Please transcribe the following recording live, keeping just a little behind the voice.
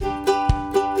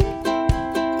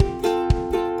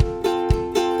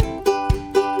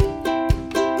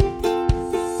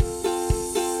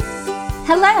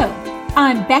Hello,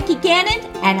 I'm Becky Gannon,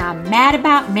 and I'm mad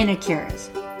about miniatures.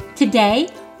 Today,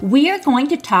 we are going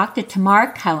to talk to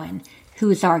Tamar Cohen,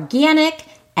 whose organic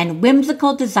and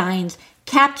whimsical designs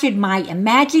captured my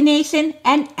imagination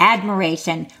and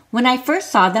admiration when I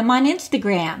first saw them on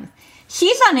Instagram.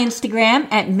 She's on Instagram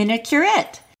at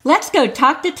Miniaturette. Let's go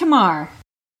talk to Tamar.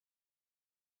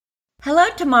 Hello,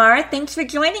 Tamar. Thanks for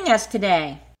joining us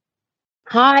today.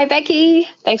 Hi, Becky.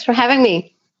 Thanks for having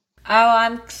me. Oh,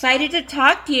 I'm excited to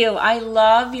talk to you. I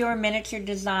love your miniature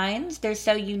designs. They're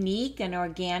so unique and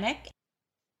organic.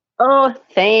 Oh,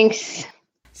 thanks.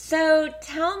 So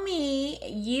tell me,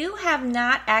 you have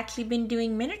not actually been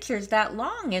doing miniatures that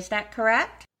long, is that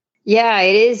correct? Yeah,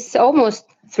 it is almost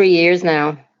 3 years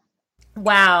now.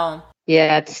 Wow.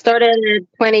 Yeah, it started in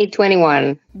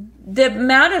 2021. The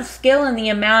amount of skill and the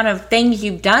amount of things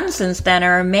you've done since then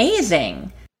are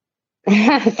amazing.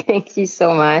 Thank you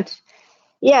so much.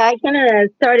 Yeah, I kind of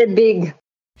started big.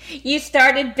 You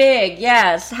started big,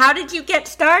 yes. How did you get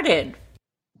started?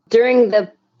 During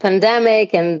the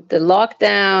pandemic and the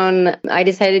lockdown, I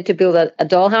decided to build a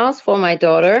dollhouse for my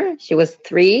daughter. She was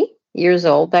 3 years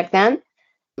old back then.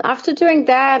 After doing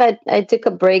that, I took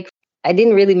a break. I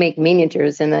didn't really make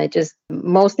miniatures, and I just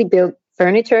mostly built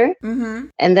furniture. Mm-hmm.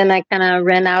 And then I kind of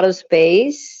ran out of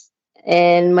space.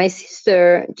 And my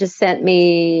sister just sent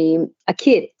me a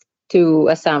kit to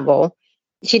assemble.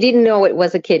 She didn't know it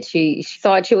was a kit. She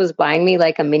thought she was buying me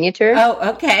like a miniature.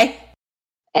 Oh, okay.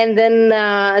 And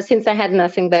then since I had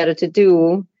nothing better to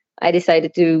do, I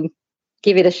decided to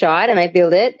give it a shot, and I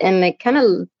built it, and I kind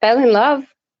of fell in love.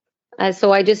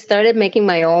 So I just started making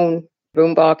my own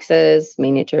room boxes,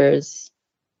 miniatures.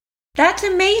 That's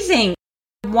amazing.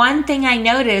 One thing I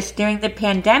noticed during the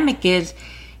pandemic is,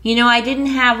 I didn't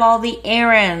have all the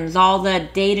errands, all the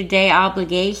day-to-day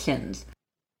obligations.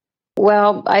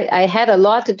 Well, I had a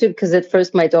lot to do because at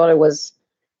first my daughter was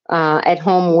at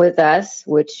home with us,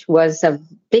 which was a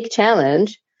big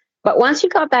challenge. But once she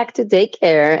got back to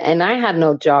daycare and I had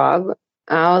no job,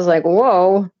 I was like,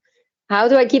 whoa, how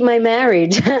do I keep my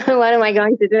marriage? What am I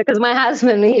going to do? Because my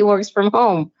husband, he works from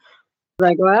home.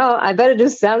 Like, well, I better do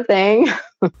something.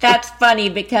 That's funny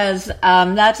because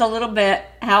that's a little bit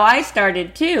how I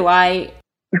started too. I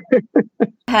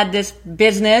had this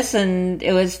business and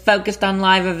it was focused on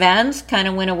live events, kind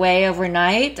of went away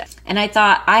overnight. And I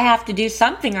thought, I have to do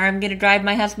something or I'm going to drive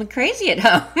my husband crazy at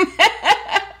home.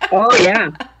 Oh, yeah.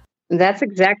 That's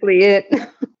exactly it.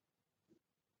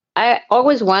 I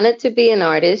always wanted to be an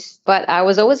artist, but I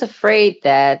was always afraid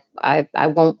that I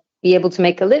won't be able to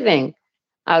make a living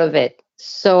out of it.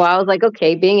 So I was like,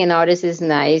 okay, being an artist is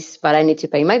nice, but I need to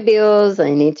pay my bills.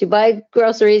 I need to buy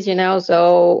groceries,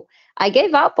 So I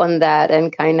gave up on that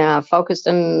and kind of focused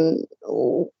on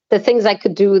the things I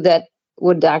could do that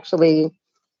would actually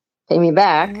pay me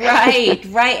back.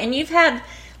 Right. And you've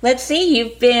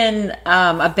been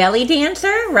a belly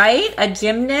dancer, right? A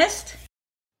gymnast.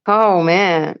 Oh,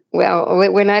 man. Well,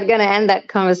 we're not going to end that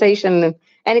conversation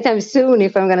anytime soon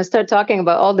if I'm going to start talking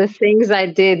about all the things I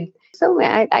did.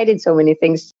 I did so many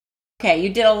things. Okay, you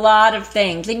did a lot of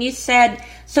things. And you said,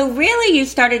 so really you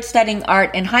started studying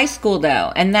art in high school,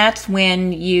 though, and that's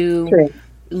when you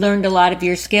learned a lot of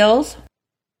your skills?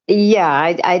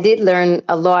 Yeah, I did learn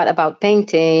a lot about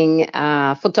painting,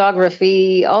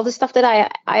 photography, all the stuff that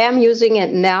I am using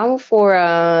it now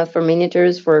for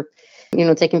miniatures, for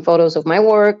taking photos of my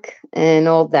work and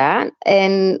all that.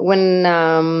 And when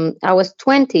I was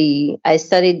 20, I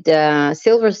studied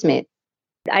silversmith.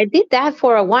 I did that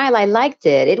for a while. I liked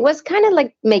it. It was kind of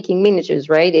like making miniatures,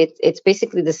 right? It's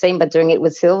basically the same, but doing it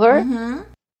with silver. Mm-hmm.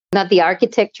 Not the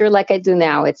architecture like I do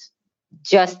now. It's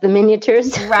just the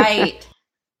miniatures. Right.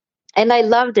 And I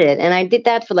loved it. And I did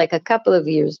that for like a couple of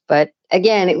years. But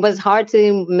again, it was hard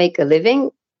to make a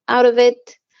living out of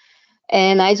it.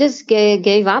 And I just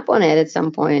gave up on it at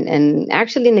some point and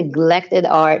actually neglected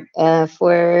art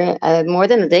for more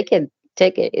than a decade.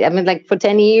 Like for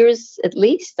 10 years at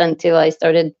least, until I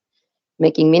started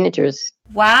making miniatures.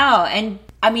 Wow. And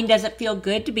does it feel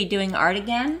good to be doing art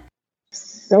again?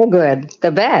 So good. The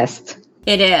best.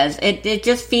 It is. It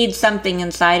just feeds something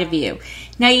inside of you.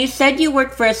 Now, you said you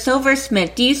worked for a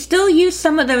silversmith. Do you still use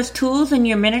some of those tools in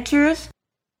your miniatures?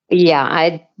 Yeah,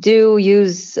 I do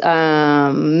use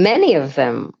many of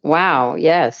them. Wow.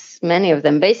 Yes, many of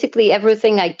them. Basically,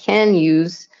 everything I can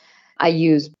use, I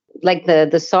use. Like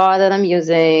the saw that I'm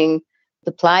using,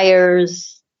 the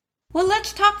pliers. Well,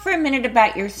 let's talk for a minute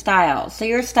about your style. So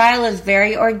your style is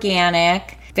very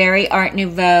organic, very Art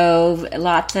Nouveau,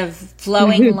 lots of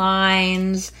flowing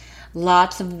lines,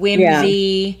 lots of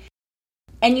whimsy. Yeah.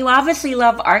 And you obviously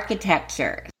love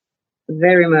architecture.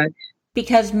 Very much.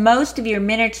 Because most of your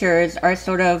miniatures are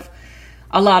sort of,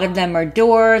 a lot of them are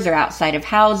doors or outside of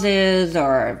houses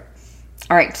or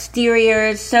are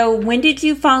exteriors. So when did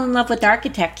you fall in love with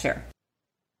architecture?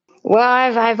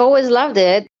 Well, I've always loved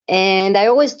it. And I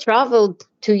always traveled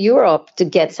to Europe to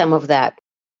get some of that,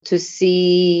 to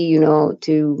see,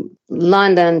 to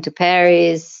London, to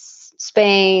Paris,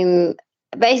 Spain,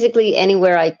 basically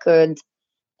anywhere I could.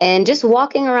 And just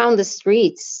walking around the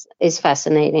streets is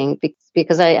fascinating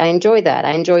because I enjoy that.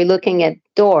 I enjoy looking at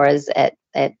doors, at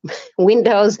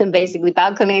windows, and basically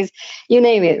balconies, you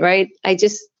name it, right? I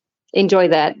just enjoy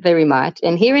that very much.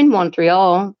 And here in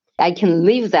Montreal, I can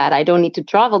live that. I don't need to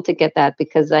travel to get that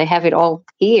because I have it all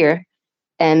here.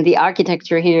 And the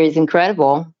architecture here is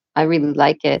incredible. I really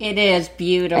like it. It is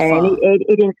beautiful. And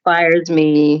it inspires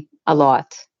me a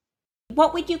lot.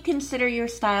 What would you consider your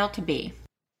style to be?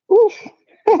 Ooh,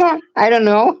 I don't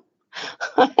know.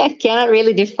 I cannot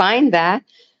really define that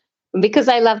because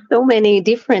I love so many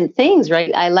different things,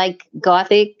 right? I like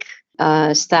Gothic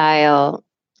style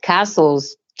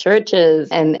castles, churches,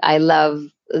 and I love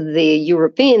the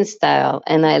European style,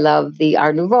 and I love the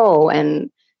Art Nouveau, and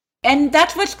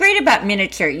that's what's great about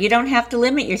miniature. You don't have to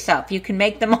limit yourself. You can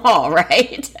make them all,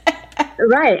 right?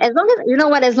 Right. As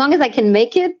long as I can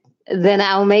make it, then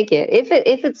I'll make it. If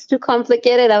it's too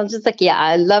complicated, I'm just like, yeah,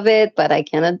 I love it, but I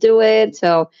cannot do it.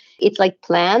 So it's like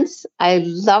plants. I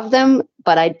love them,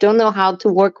 but I don't know how to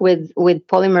work with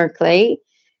polymer clay.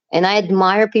 And I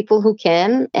admire people who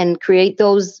can and create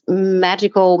those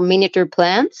magical miniature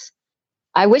plants.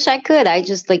 I wish I could. I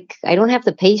don't have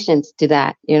the patience to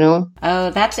that,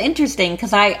 Oh, that's interesting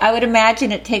because I would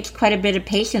imagine it takes quite a bit of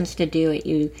patience to do what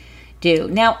you do.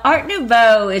 Now, Art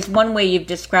Nouveau is one way you've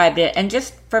described it. And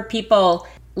just for people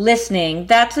listening,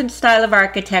 that's a style of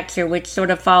architecture which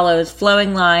sort of follows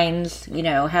flowing lines,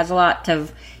 has a lot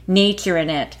of nature in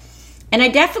it. And I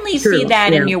definitely see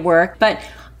that in your work. But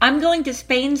I'm going to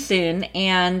Spain soon,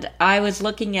 and I was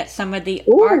looking at some of the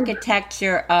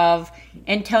architecture of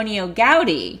Antonio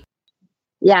Gaudi.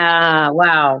 Yeah,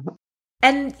 wow.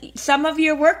 And some of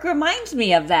your work reminds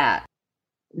me of that.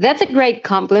 That's a great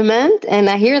compliment,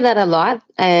 and I hear that a lot,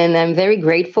 and I'm very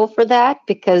grateful for that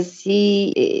because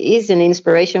he is an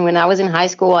inspiration. When I was in high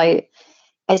school, I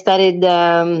studied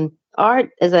art,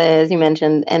 as you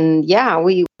mentioned, and yeah,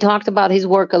 we talked about his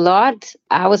work a lot.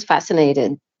 I was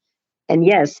fascinated. And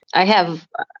yes, I have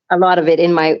a lot of it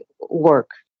in my work.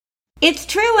 It's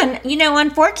true. And,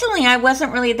 unfortunately, I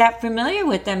wasn't really that familiar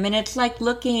with them. And it's like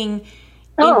looking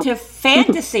into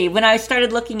fantasy. When I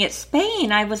started looking at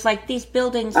Spain, I was like, these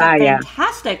buildings are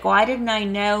fantastic. Yeah. Why didn't I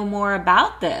know more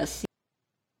about this?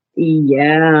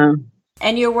 Yeah.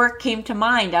 And your work came to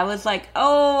mind. I was like,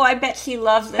 oh, I bet she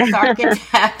loves this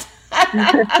architect.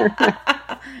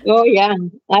 Oh, yeah,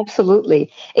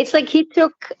 absolutely. It's like he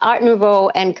took Art Nouveau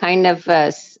and kind of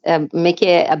make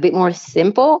it a bit more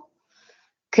simple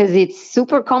because it's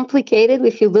super complicated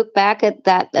if you look back at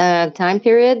that time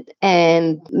period,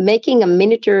 and making a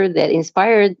miniature that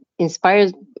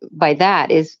inspired by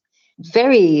that is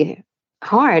very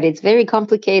hard. It's very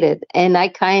complicated. And I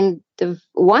kind of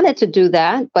wanted to do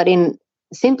that, but in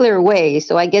simpler way.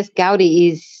 So I guess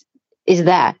Gaudi is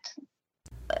that.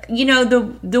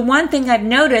 The one thing I've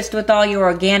noticed with all your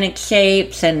organic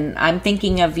shapes, and I'm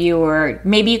thinking of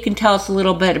maybe you can tell us a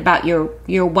little bit about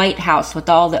your White House with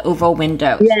all the oval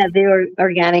windows. Yeah, the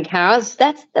organic house.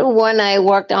 That's the one I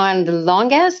worked on the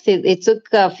longest. It took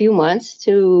a few months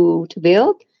to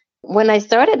build. When I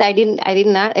started, I did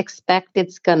not expect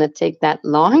it's gonna take that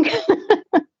long,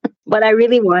 but I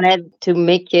really wanted to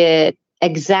make it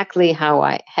exactly how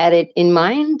I had it in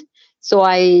mind. So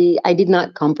I did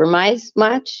not compromise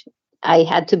much. I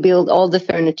had to build all the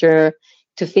furniture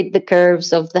to fit the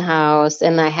curves of the house.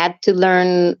 And I had to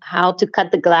learn how to cut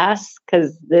the glass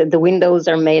because the windows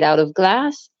are made out of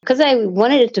glass. Because I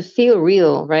wanted it to feel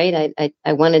real, right?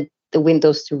 I wanted the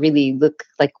windows to really look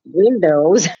like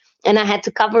windows. And I had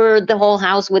to cover the whole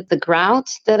house with the grout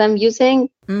that I'm using.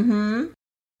 Mm-hmm.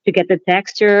 To get the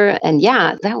texture. And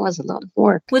yeah, that was a lot of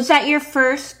work. Was that your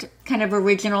first kind of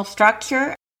original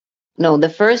structure? No, the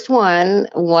first one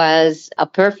was a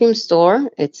perfume store.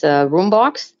 It's a room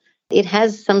box. It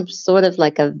has some sort of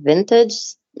like a vintage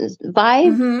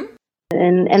vibe. Mm-hmm.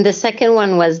 And the second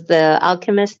one was the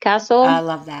Alchemist Castle. I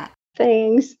love that.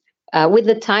 Thanks. With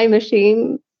the time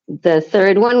machine. The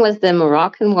third one was the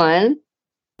Moroccan one,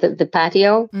 the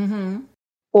patio. Mm-hmm.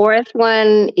 Fourth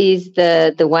one is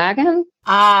the wagon.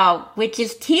 Which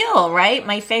is teal, right?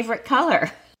 My favorite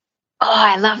color. Oh,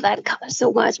 I love that color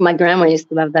so much. My grandma used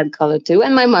to love that color too,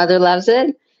 and my mother loves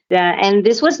it. Yeah, and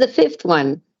this was the fifth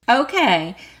one.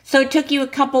 Okay. So it took you a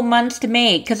couple months to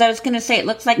make, because I was going to say it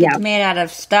looks like Yeah, it's made out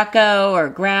of stucco or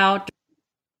grout.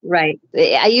 right.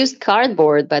 I used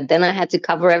cardboard, but then I had to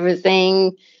cover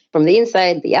everything from the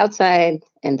inside, the outside,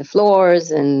 and the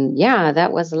floors. And yeah,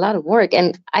 that was a lot of work.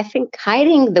 And I think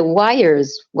hiding the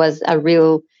wires was a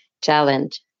real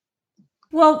challenge.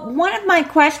 Well, one of my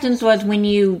questions was when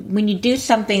you do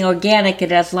something organic,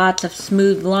 it has lots of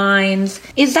smooth lines.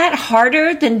 Is that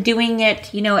harder than doing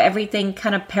it, everything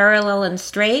kind of parallel and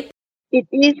straight? It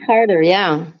is harder,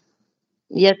 yeah.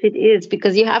 Yes, it is,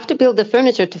 because you have to build the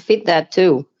furniture to fit that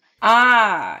too.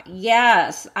 Ah,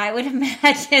 yes. I would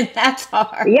imagine that's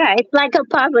hard. Yeah, it's like a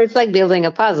puzzle. It's like building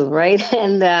a puzzle, right?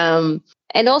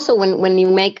 And also when you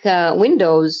make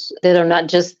windows that are not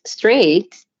just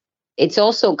straight, it's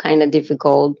also kind of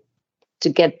difficult to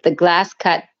get the glass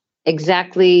cut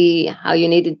exactly how you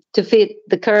need it to fit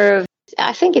the curve.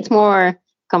 I think it's more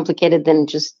complicated than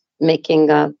just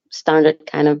making a standard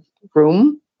kind of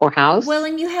room or Well, house.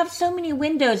 and you have so many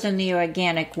windows in the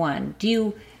organic one. Do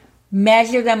you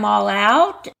measure them all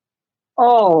out?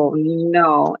 Oh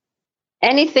no.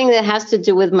 Anything that has to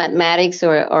do with mathematics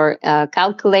or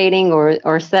calculating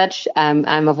or such,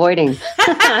 I'm avoiding.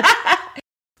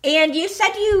 And you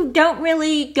said you don't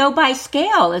really go by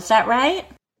scale, is that right?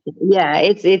 Yeah,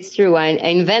 it's true. I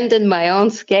invented my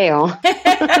own scale.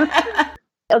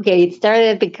 Okay, it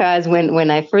started because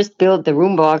when I first built the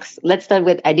room box, let's start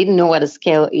with I didn't know what a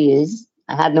scale is.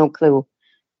 I had no clue.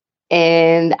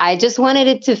 And I just wanted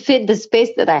it to fit the space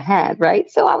that I had, right?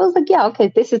 So I was like, yeah,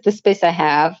 okay, this is the space I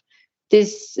have.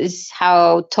 This is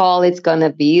how tall it's going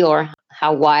to be or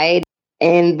how wide.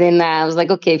 And then I was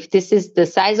like, okay, if this is the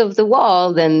size of the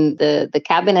wall, then the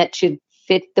cabinet should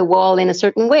fit the wall in a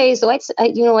certain way. So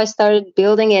I started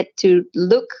building it to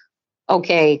look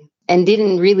okay and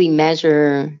didn't really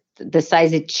measure the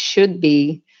size it should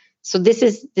be. So this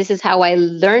is how I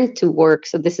learned to work.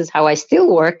 So this is how I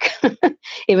still work,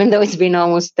 even though it's been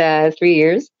almost 3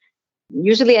 years.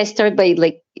 Usually I start by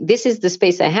like, this is the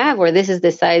space I have, or this is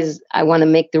the size I want to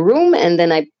make the room. And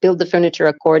then I build the furniture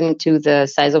according to the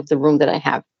size of the room that I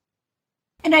have.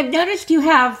 And I've noticed you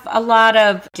have a lot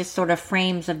of just sort of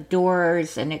frames of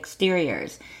doors and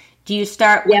exteriors. Do you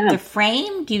start with Yeah. the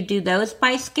frame? Do you do those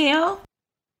by scale?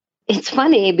 It's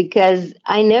funny because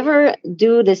I never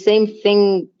do the same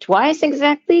thing twice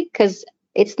exactly because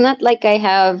it's not like I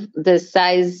have the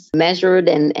size measured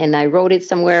and I wrote it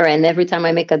somewhere and every time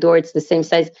I make a door, it's the same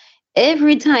size.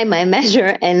 Every time I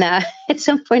measure, and at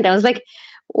some point I was like,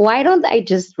 why don't I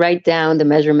just write down the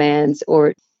measurements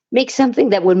or make something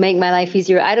that would make my life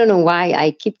easier? I don't know why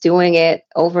I keep doing it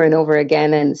over and over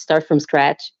again and start from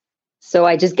scratch. So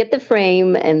I just get the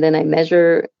frame and then I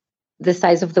measure the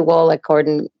size of the wall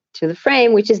according to the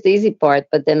frame, which is the easy part.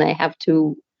 But then I have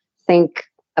to think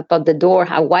about the door,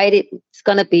 how wide it's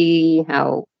going to be,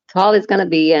 how tall it's going to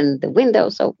be, and the window.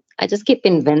 So I just keep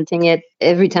inventing it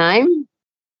every time.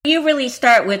 You really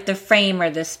start with the frame or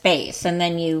the space and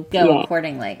then you go Yeah.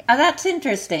 accordingly. Oh, that's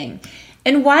interesting.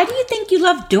 And why do you think you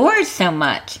love doors so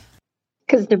much?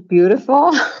 Because they're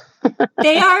beautiful.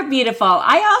 They are beautiful.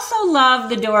 I also love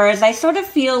the doors. I sort of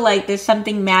feel like there's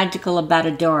something magical about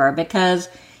a door because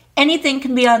anything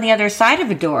can be on the other side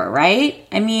of a door, right?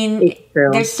 I mean, It's true.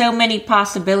 there's so many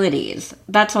possibilities.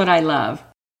 That's what I love.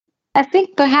 I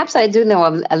think perhaps I do know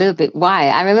a little bit why.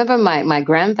 I remember my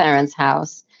grandparents'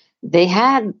 house. They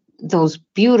had those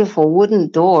beautiful wooden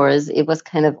doors. It was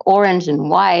kind of orange and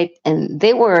white, and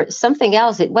they were something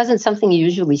else. It wasn't something you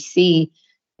usually see.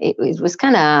 It was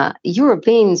kind of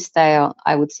European style,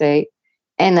 I would say.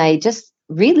 And I just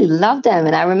really loved them.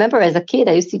 And I remember as a kid,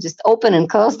 I used to just open and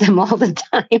close them all the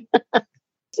time.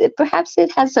 Perhaps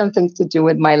it has something to do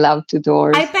with my love to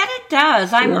doors. I bet it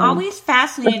does. I'm Yeah. always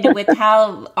fascinated with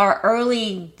how our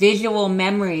early visual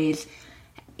memories,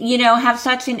 have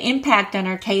such an impact on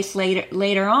our taste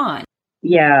later on.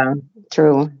 Yeah,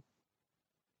 true.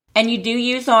 And you do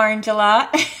use orange a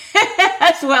lot,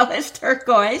 as well as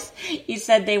turquoise. You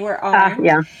said they were orange.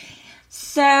 Yeah.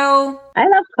 So, I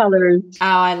love colors.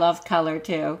 I love color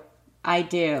too. I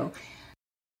do.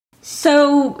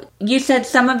 So, you said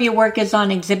some of your work is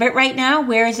on exhibit right now.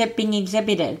 Where is it being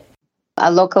exhibited?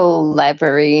 A local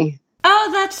library. Oh,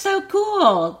 that's so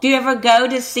cool. Do you ever go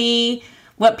to see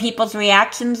what people's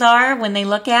reactions are when they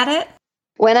look at it?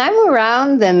 When I'm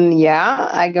around, then yeah,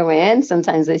 I go in.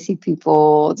 Sometimes I see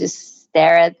people just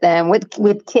stare at them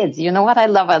with kids. You know what I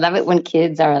love? I love it when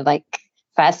kids are like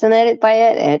fascinated by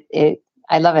it.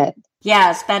 I love it.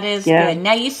 Yes, that is Yeah. good.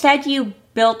 Now, you said you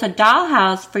built a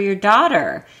dollhouse for your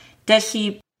daughter. Does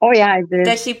she Oh yeah, I did.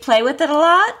 does she play with it a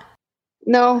lot?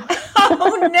 No,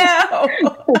 Oh no.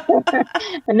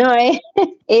 no.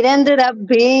 it ended up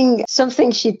being something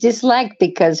she disliked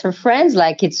because her friends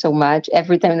like it so much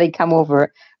every time they come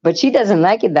over, but she doesn't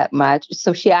like it that much.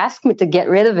 So she asked me to get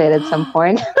rid of it at some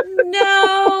point.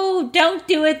 No, don't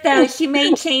do it though. She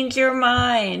may change your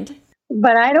mind.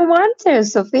 But I don't want to,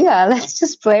 Sophia. Let's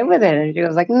just play with it. And she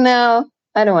was like, no,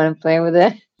 I don't want to play with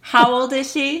it. How old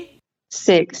is she?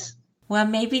 6. Well,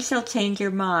 maybe she'll change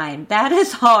your mind. That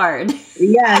is hard.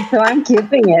 Yeah, so I'm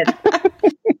keeping it.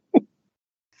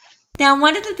 Now,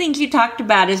 one of the things you talked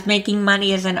about is making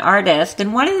money as an artist.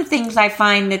 And one of the things I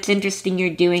find that's interesting you're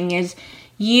doing is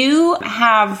you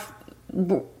have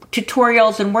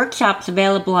tutorials and workshops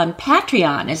available on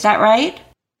Patreon. Is that right?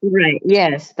 Right.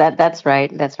 Yes, that's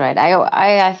right. That's right.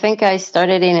 I think I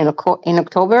started in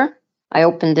October. I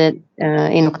opened it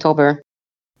in October.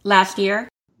 Last year?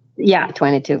 Yeah,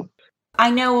 22. I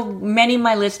know many of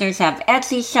my listeners have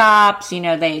Etsy shops,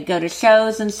 they go to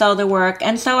shows and sell their work.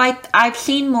 And so I've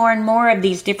seen more and more of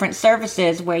these different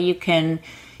services where you can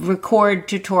record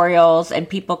tutorials and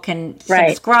people can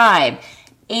subscribe.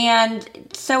 And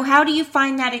so how do you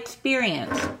find that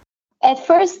experience? At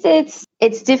first, it's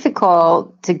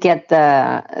difficult to get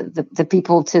the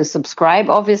people to subscribe,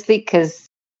 obviously, because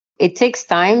it takes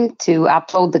time to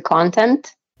upload the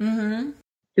content. Mm-hmm.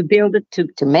 To build it,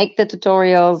 to make the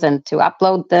tutorials and to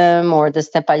upload them or the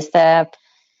step-by-step.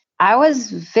 I was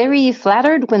very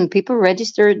flattered when people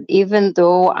registered, even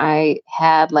though I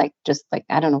had 5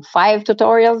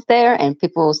 tutorials there and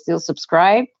people still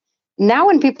subscribe. Now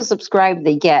when people subscribe,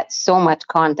 they get so much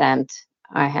content.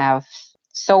 I have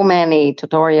so many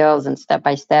tutorials and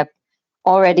step-by-step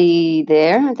already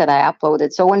there that I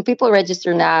uploaded. So when people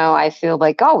register now, I feel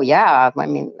like, oh yeah,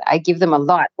 I give them a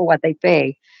lot for what they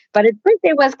pay. But at first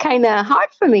it was kind of hard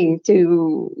for me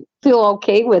to feel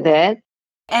okay with it.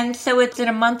 And so it's in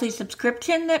a monthly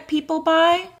subscription that people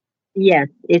buy? Yes,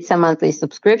 it's a monthly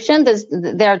subscription.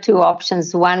 There are 2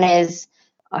 options. One is,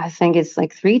 I think it's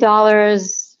like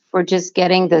 $3 for just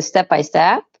getting the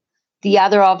step-by-step. The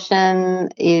other option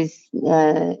is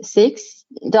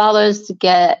 $6 to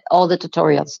get all the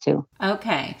tutorials too.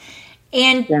 Okay.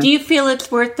 And do you feel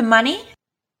it's worth the money?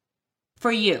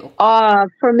 For you?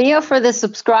 For me or for the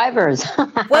subscribers?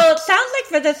 Well, it sounds like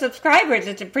for the subscribers,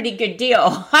 it's a pretty good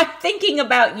deal. I'm thinking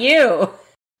about you.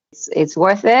 It's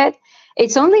worth it.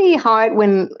 It's only hard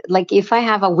when, if I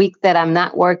have a week that I'm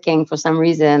not working for some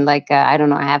reason, I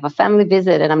don't know, I have a family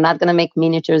visit and I'm not going to make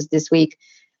miniatures this week,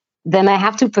 then I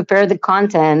have to prepare the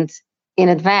content in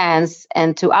advance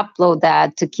and to upload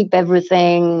that to keep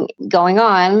everything going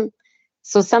on.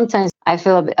 So sometimes I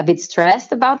feel a bit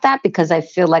stressed about that because I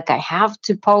feel like I have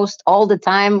to post all the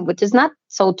time, which is not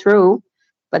so true,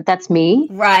 but that's me.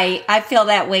 Right. I feel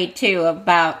that way too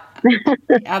about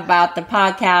the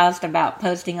podcast, about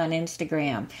posting on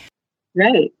Instagram.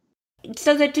 Right.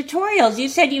 So the tutorials, you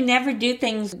said you never do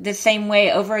things the same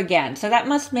way over again. So that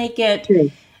must make it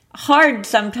hard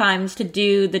sometimes to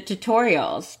do the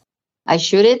tutorials. I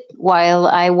shoot it while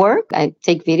I work. I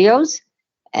take videos.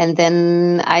 And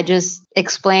then I just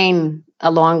explain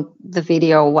along the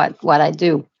video what I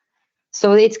do.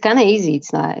 So it's kind of easy.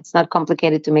 It's not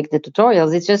complicated to make the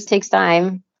tutorials. It just takes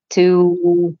time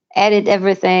to edit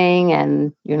everything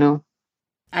and,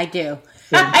 I do.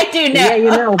 Yeah. I do know. Yeah,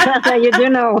 you know. You do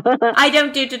know. I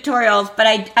don't do tutorials, but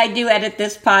I do edit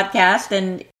this podcast,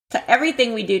 and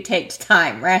everything we do takes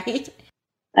time, right?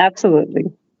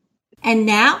 Absolutely. And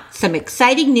now, some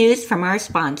exciting news from our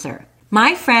sponsor.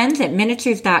 My friends at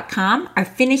miniatures.com are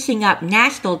finishing up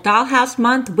National Dollhouse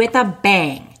Month with a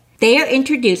bang. They are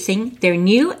introducing their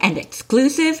new and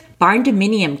exclusive Barn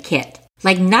Dominium kit.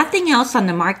 Like nothing else on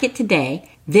the market today,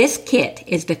 this kit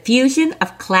is the fusion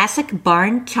of classic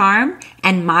barn charm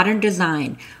and modern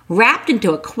design, wrapped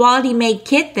into a quality-made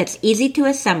kit that's easy to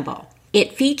assemble.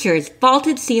 It features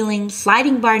vaulted ceiling,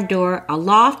 sliding barn door, a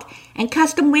loft, and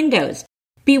custom windows.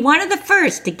 Be one of the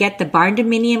first to get the Barn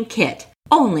Dominium kit.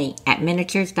 Only at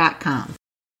miniatures.com.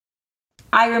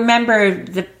 I remember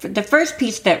the first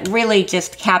piece that really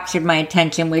just captured my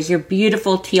attention was your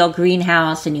beautiful teal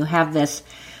greenhouse, and you have this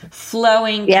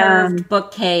flowing curved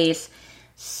bookcase.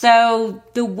 So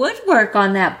the woodwork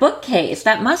on that bookcase,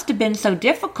 that must have been so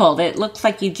difficult. It looks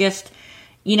like you just,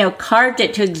 carved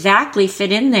it to exactly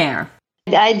fit in there.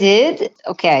 I did.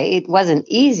 Okay, it wasn't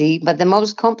easy, but the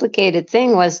most complicated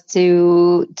thing was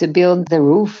to build the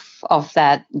roof of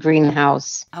that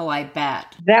greenhouse. Oh, I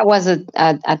bet. That was a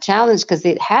challenge because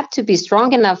it had to be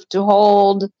strong enough to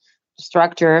hold the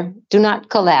structure, do not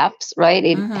collapse, right?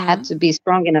 It had to be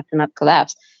strong enough to not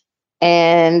collapse.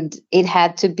 And it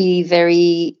had to be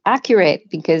very accurate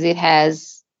because it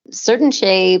has certain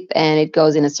shape and it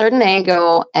goes in a certain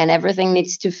angle and everything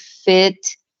needs to fit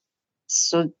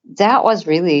So that was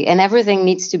really, and everything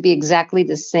needs to be exactly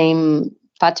the same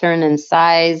pattern and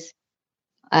size.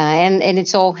 And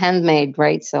it's all handmade,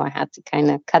 right? So I had to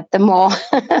kind of cut them all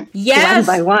one by Yes,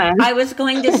 one. I was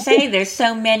going to say there's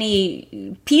so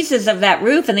many pieces of that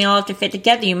roof and they all have to fit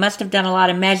together. You must have done a lot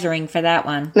of measuring for that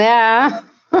one. Yeah.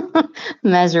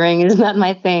 Measuring is not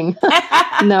my thing.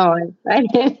 No,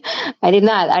 I did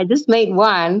not. I just made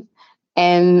one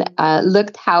and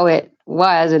looked how it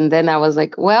was. And then I was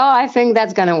like, well, I think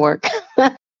that's going to work.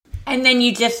 And then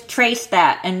you just traced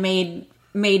that and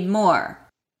made more.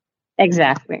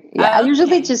 Exactly. Yeah. I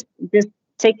usually just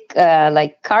take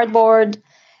like cardboard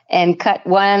and cut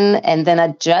one and then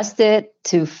adjust it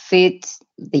to fit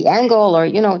the angle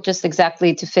or, just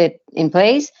exactly to fit in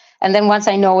place. And then once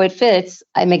I know it fits,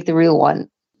 I make the real one.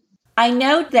 I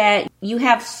know that you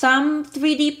have some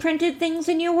 3D printed things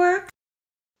in your work.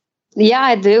 Yeah,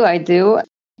 I do.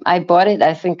 I bought it,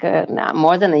 I think, now,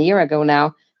 more than a year ago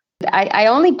now. I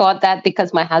only bought that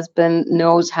because my husband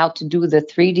knows how to do the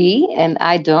 3D and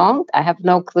I don't. I have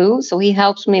no clue. So he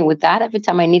helps me with that. Every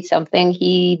time I need something,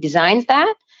 he designs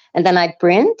that. And then I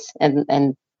print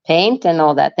and paint and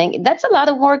all that thing. That's a lot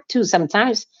of work too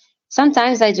sometimes.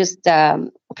 Sometimes I just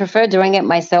prefer doing it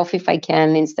myself if I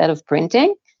can instead of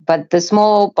printing. But the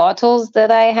small bottles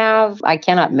that I have, I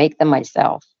cannot make them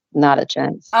myself. Not a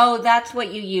chance. Oh, that's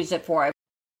what you use it for.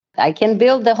 I can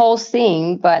build the whole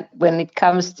thing, but when it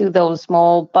comes to those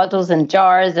small bottles and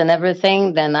jars and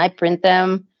everything, then I print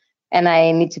them and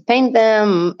I need to paint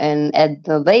them and add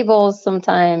the labels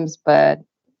sometimes. But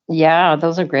yeah,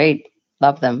 those are great.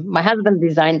 Love them. My husband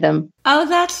designed them. Oh,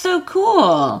 that's so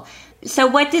cool. So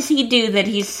what does he do that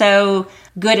he's so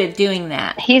good at doing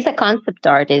that? He's a concept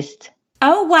artist.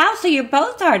 Oh, wow. So you're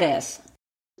both artists.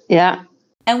 Yeah.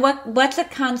 And what's a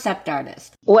concept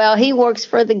artist? Well, he works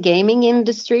for the gaming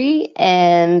industry.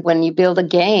 And when you build a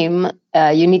game,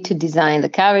 you need to design the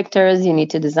characters, you need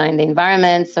to design the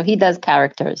environment. So he does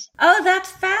characters. Oh,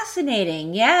 that's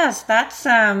fascinating. Yes, that's,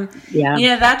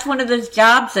 that's one of those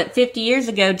jobs that 50 years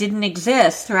ago didn't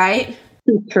exist, right?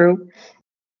 True.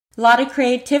 A lot of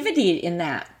creativity in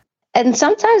that. And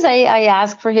sometimes I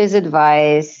ask for his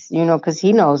advice, because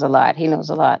he knows a lot. He knows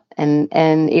a lot. And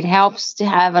it helps to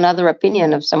have another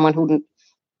opinion of someone who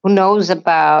knows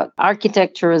about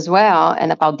architecture as well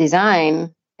and about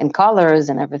design and colors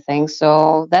and everything.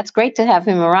 So that's great to have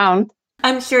him around.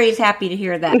 I'm sure he's happy to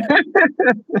hear that.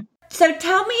 So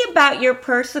tell me about your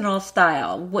personal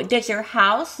style. What does your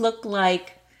house look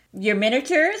like? Your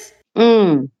miniatures?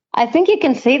 I think you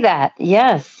can see that.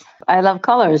 Yes. I love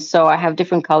colors. So I have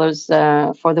different colors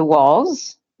for the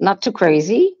walls. Not too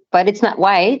crazy, but it's not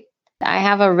white. I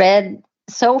have a red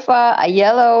sofa, a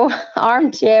yellow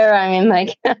armchair.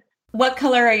 What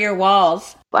color are your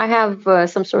walls? I have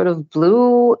some sort of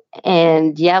blue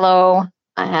and yellow.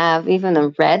 I have even a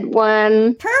red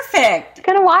one. Perfect. It's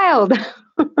kind of wild.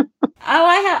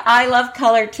 I love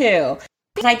color too.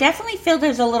 I definitely feel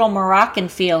there's a little Moroccan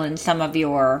feel in some of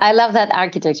your... I love that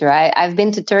architecture. I've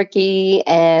been to Turkey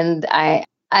and I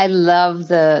love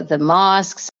the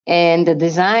mosques and the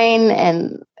design,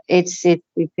 and it's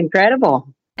incredible.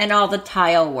 And all the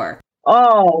tile work.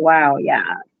 Oh, wow. Yeah.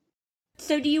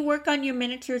 So do you work on your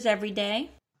miniatures every day?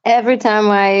 Every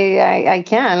time I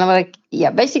can. I'm like,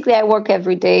 yeah, basically I work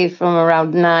every day from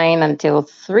around 9 until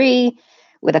 3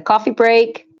 with a coffee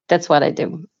break. That's what I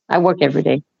do. I work every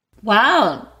day.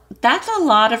 Wow, that's a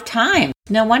lot of time.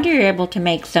 No wonder you're able to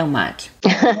make so much.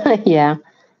 Yeah.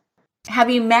 Have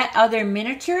you met other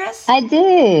miniaturists?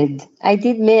 I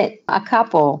did meet a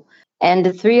couple, and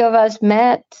the three of us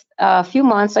met a few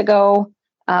months ago.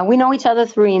 We know each other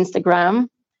through Instagram,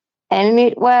 and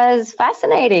it was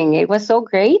fascinating. It was so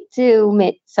great to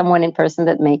meet someone in person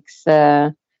that makes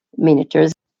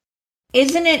miniatures.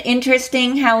 Isn't it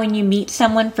interesting how when you meet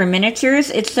someone for miniatures,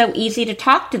 it's so easy to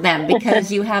talk to them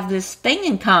because you have this thing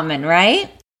in common,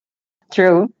 right?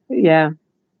 True. Yeah.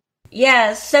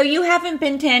 Yes. So you haven't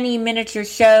been to any miniature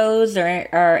shows or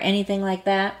anything like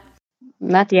that?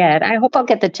 Not yet. I hope I'll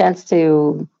get the chance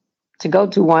to go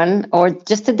to one or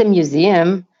just to the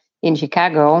museum in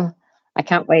Chicago. I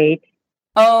can't wait.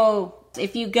 Oh,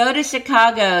 if you go to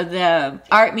Chicago, the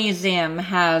art museum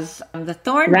has the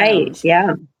Thorn Rooms. Right.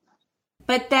 Yeah.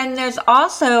 But then there's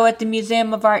also at the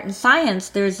Museum of Art and Science,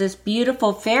 there's this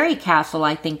beautiful fairy castle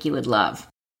I think you would love.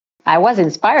 I was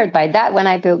inspired by that when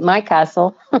I built my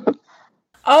castle.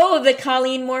 Oh, the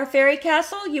Colleen Moore Fairy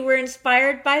Castle? You were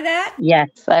inspired by that? Yes,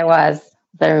 I was.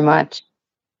 Very much.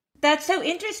 That's so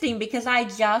interesting because I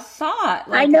just saw it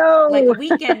I know. like a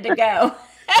weekend ago.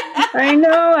 I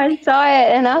know. I saw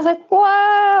it and I was like,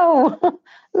 wow,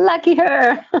 lucky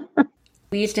her.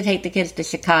 We used to take the kids to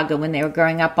Chicago when they were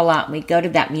growing up a lot, and we'd go to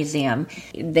that museum.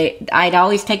 I'd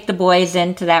always take the boys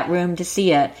into that room to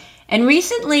see it. And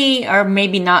recently, or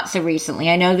maybe not so recently,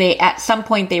 I know at some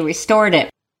point they restored it.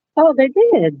 Oh, they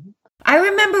did. I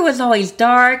remember it was always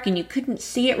dark and you couldn't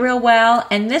see it real well.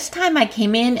 And this time I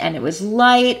came in and it was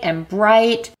light and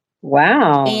bright.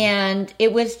 Wow. And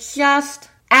it was just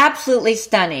absolutely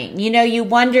stunning. You know, you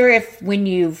wonder if when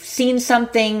you've seen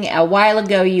something a while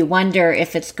ago, you wonder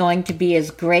if it's going to be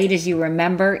as great as you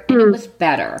remember. And it was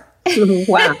better.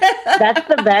 Wow. That's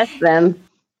the best then.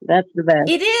 That's the best.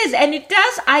 It is. And it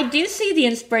does. I do see the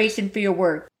inspiration for your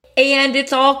work. And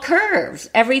it's all curves.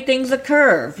 Everything's a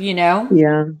curve, you know?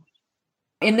 Yeah.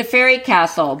 In the fairy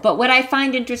castle. But what I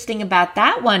find interesting about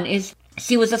that one is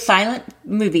she was a silent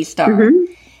movie star.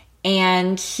 Mm-hmm.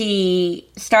 And she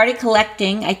started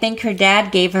collecting. I think her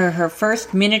dad gave her her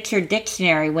first miniature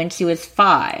dictionary when she was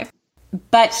 5.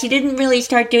 But she didn't really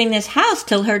start doing this house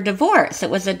till her divorce. It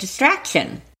was a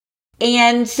distraction.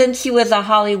 And since she was a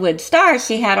Hollywood star,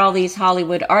 she had all these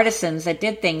Hollywood artisans that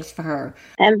did things for her.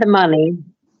 And the money.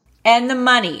 And the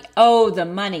money. Oh, the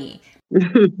money.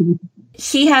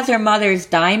 She has her mother's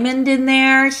diamond in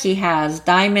there. She has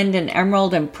diamond and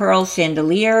emerald and pearl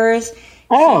chandeliers.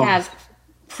 Oh. She has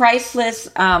priceless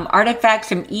artifacts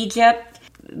from Egypt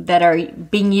that are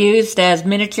being used as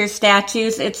miniature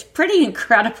statues. It's pretty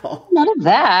incredible. None of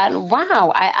that.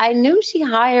 Wow. I knew she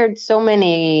hired so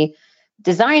many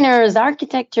designers,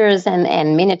 architects, and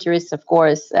miniaturists, of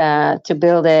course, to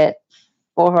build it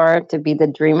for her to be the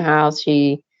dream house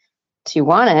she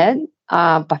wanted.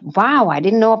 But wow, I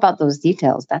didn't know about those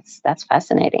details. That's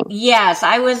fascinating. Yes,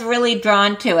 I was really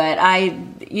drawn to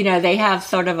it. They have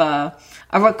sort of a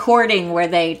recording where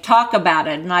they talk about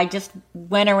it, and I just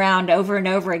went around over and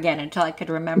over again until I could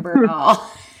remember it all.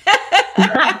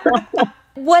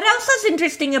 What else is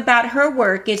interesting about her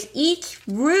work is each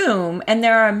room, and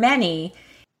there are many.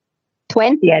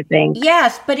 20, I think.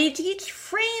 Yes, but it's each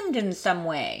framed in some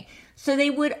way. So they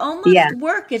would almost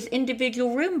work as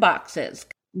individual room boxes.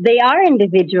 They are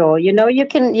individual. You know, you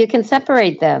can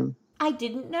separate them. I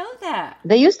didn't know that.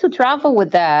 They used to travel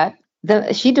with that.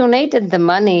 She donated the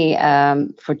money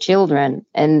for children,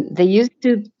 and they used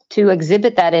to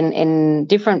exhibit that in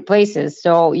different places.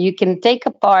 So you can take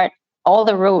apart all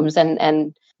the rooms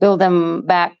and build them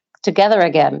back together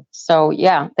again. So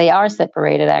yeah, they are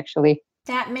separated actually.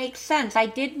 That makes sense. I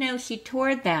did know she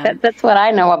toured them. That's what I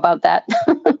know about that.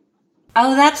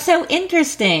 Oh, that's so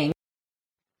interesting.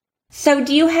 So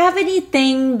do you have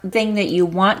anything that you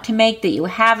want to make that you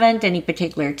haven't? Any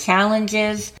particular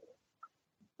challenges?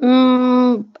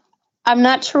 I'm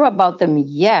not sure about them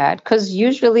yet, because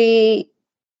usually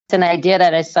it's an idea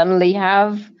that I suddenly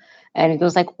have. And it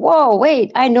goes like, whoa,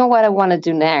 wait, I know what I want to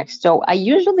do next. So I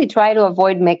usually try to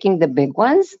avoid making the big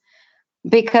ones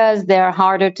because they're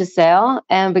harder to sell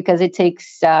and because it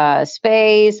takes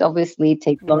space. Obviously, it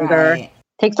takes longer. Right.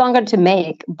 Takes longer to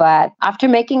make. But after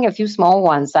making a few small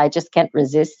ones, I just can't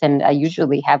resist. And I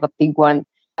usually have a big one,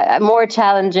 a more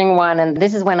challenging one. And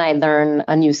this is when I learn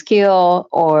a new skill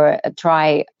or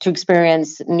try to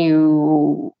experience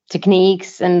new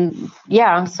techniques. And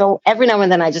yeah, so every now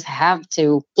and then I just have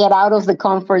to get out of the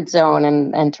comfort zone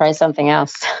and try something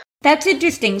else. That's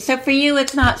interesting. So for you,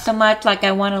 it's not so much like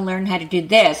I want to learn how to do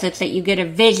this. It's that you get a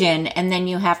vision and then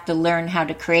you have to learn how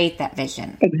to create that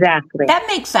vision. Exactly. That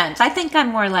makes sense. I think I'm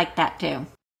more like that too.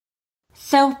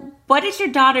 So what does your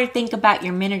daughter think about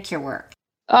your miniature work?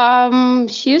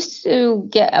 She used to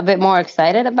get a bit more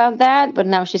excited about that, but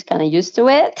now she's kind of used to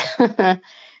it.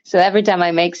 So every time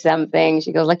I make something,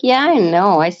 she goes like, yeah, I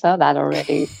know, I saw that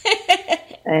already.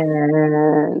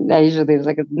 And I usually was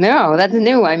like, no, that's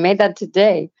new. I made that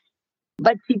today.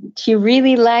 But she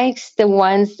really likes the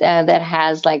ones that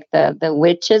has like the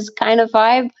witches kind of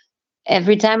vibe.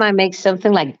 Every time I make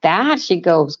something like that, she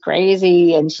goes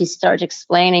crazy and she starts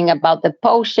explaining about the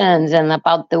potions and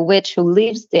about the witch who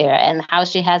lives there and how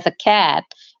she has a cat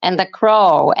and the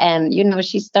crow. And,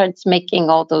 she starts making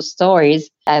all those stories.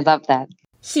 I love that.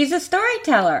 She's a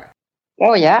storyteller.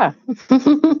 Oh, yeah.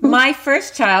 My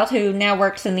first child, who now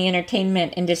works in the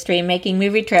entertainment industry making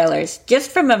movie trailers, just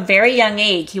from a very young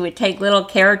age, he would take little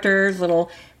characters,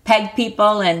 little peg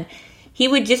people, and he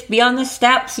would just be on the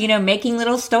steps, making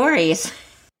little stories.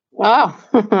 Wow,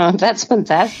 that's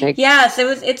fantastic. Yes,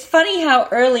 it's funny how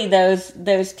early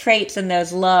those traits and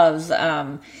those loves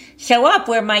show up,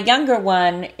 where my younger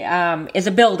one is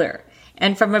a builder.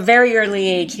 And from a very early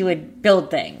age, he would build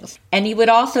things. And he would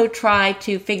also try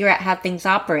to figure out how things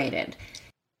operated.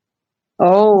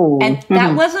 Oh. And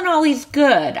that wasn't always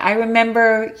good. I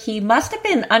remember he must have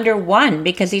been under 1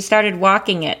 because he started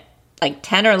walking at like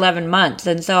 10 or 11 months.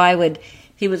 And so I would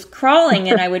He was crawling,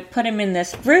 and I would put him in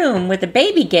this room with a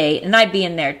baby gate, and I'd be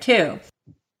in there too.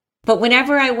 But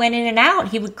whenever I went in and out,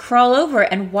 he would crawl over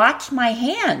and watch my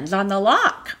hands on the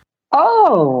lock.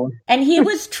 Oh. And he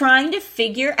was trying to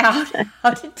figure out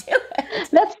how to do it.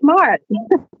 That's smart.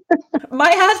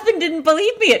 My husband didn't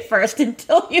believe me at first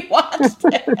until he watched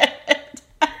it.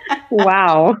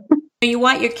 Wow. You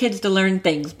want your kids to learn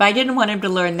things, but I didn't want him to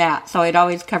learn that, so I'd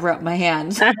always cover up my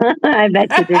hands. I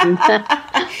bet you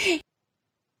didn't.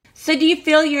 So do you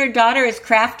feel your daughter is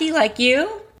crafty like you?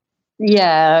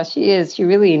 Yeah, she is. She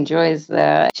really enjoys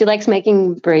that. She likes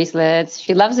making bracelets.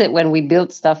 She loves it when we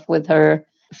build stuff with her.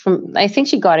 I think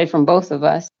she got it from both of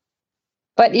us.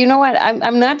 But you know what?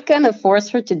 I'm not going to force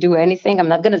her to do anything. I'm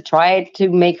not going to try to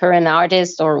make her an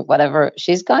artist or whatever.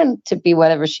 She's going to be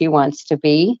whatever she wants to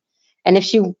be. And if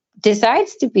she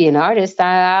decides to be an artist,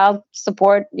 I'll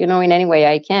support, in any way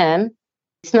I can.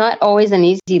 It's not always an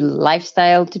easy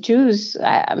lifestyle to choose.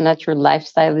 I'm not sure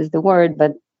lifestyle is the word,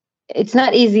 but it's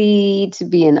not easy to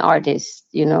be an artist,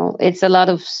 It's a lot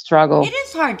of struggle. It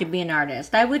is hard to be an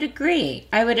artist. I would agree.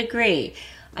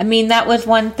 I mean, that was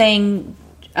one thing.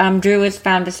 Drew has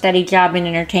found a steady job in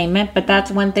entertainment, but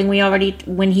that's one thing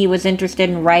when he was interested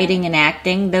in writing and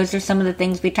acting, those are some of the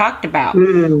things we talked about.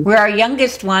 Mm. Where our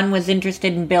youngest one was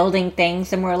interested in building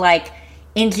things, and we're like,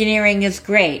 engineering is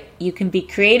great. You can be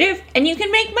creative and you can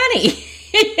make money.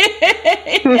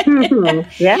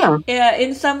 Yeah. Yeah.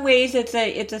 In some ways, it's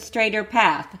a straighter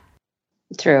path.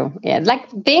 True. Yeah. Like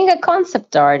being a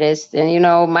concept artist, and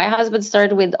my husband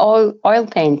started with oil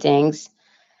paintings,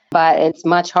 but it's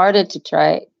much harder to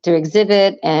try to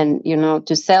exhibit and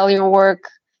to sell your work.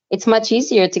 It's much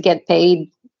easier to get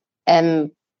paid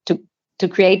and to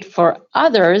create for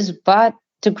others, but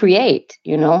to create,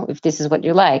 if this is what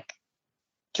you like.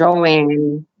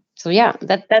 Drawing. So yeah,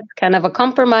 that's kind of a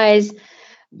compromise,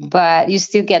 but you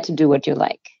still get to do what you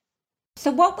like.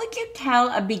 So what would you tell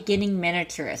a beginning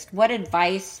miniaturist? What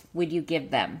advice would you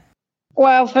give them?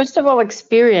 Well, first of all,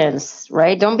 experience,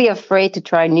 right? Don't be afraid to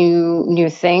try new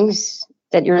things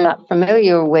that you're not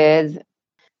familiar with.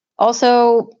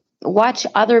 Also, watch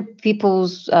other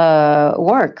people's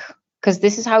work, because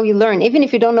this is how you learn. Even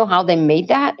if you don't know how they made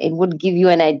that, it would give you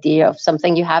an idea of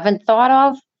something you haven't thought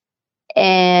of,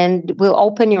 and will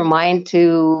open your mind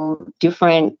to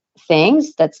different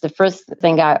things. That's the first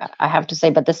thing I have to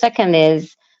say. But the second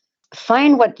is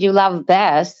find what you love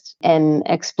best and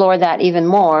explore that even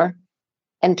more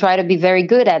and try to be very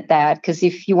good at that. Because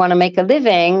if you want to make a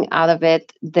living out of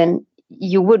it, then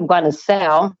you would want to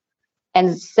sell.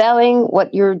 And selling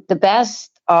what you're the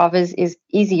best of is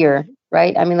easier,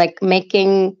 right? I mean, like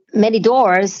making many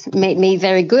doors made me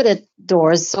very good at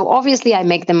doors. So obviously I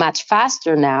make them much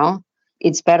faster now.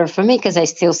 It's better for me because I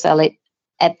still sell it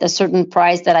at a certain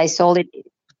price that I sold it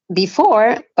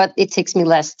before, but it takes me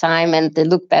less time and they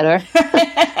look better.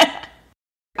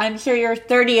 I'm sure your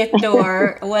 30th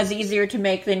door was easier to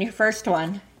make than your first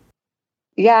one.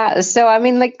 Yeah. So, I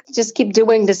mean, like, just keep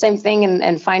doing the same thing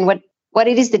and find what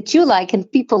it is that you like and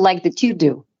people like that you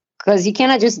do. Because you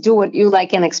cannot just do what you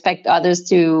like and expect others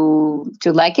to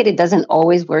like it. It doesn't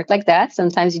always work like that.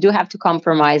 Sometimes you do have to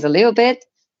compromise a little bit.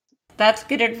 That's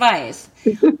good advice.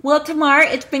 Well, Tamar,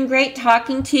 it's been great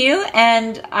talking to you,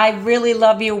 and I really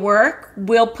love your work.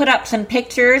 We'll put up some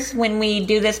pictures when we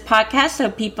do this podcast so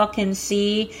people can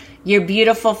see your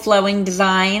beautiful flowing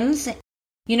designs.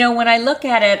 When I look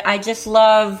at it, I just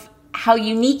love how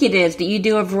unique it is that you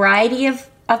do a variety of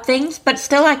things, but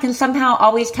still I can somehow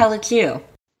always tell it's you.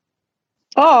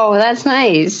 Oh, that's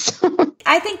nice.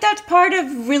 I think that's part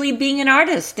of really being an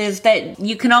artist, is that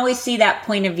you can always see that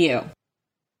point of view.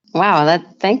 Wow,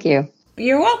 thank you.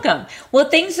 You're welcome. Well,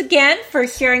 thanks again for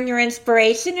sharing your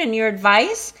inspiration and your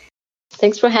advice.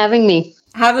 Thanks for having me.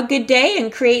 Have a good day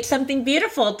and create something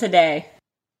beautiful today.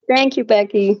 Thank you,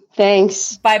 Becky.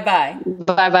 Thanks. Bye-bye.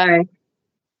 Bye-bye.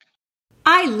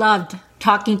 I loved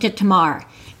talking to Tamar.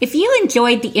 If you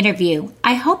enjoyed the interview,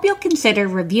 I hope you'll consider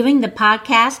reviewing the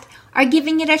podcast or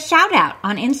giving it a shout out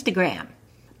on Instagram.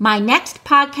 My next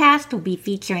podcast will be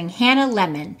featuring Hannah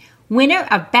Lemon, winner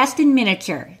of Best in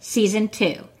Miniature, Season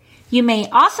 2. You may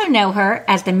also know her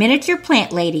as the Miniature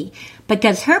Plant Lady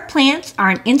because her plants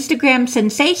are an Instagram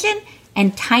sensation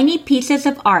and tiny pieces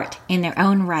of art in their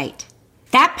own right.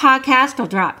 That podcast will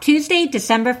drop Tuesday,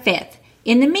 December 5th.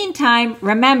 In the meantime,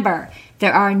 remember,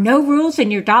 there are no rules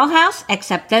in your dollhouse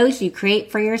except those you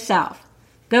create for yourself.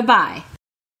 Goodbye.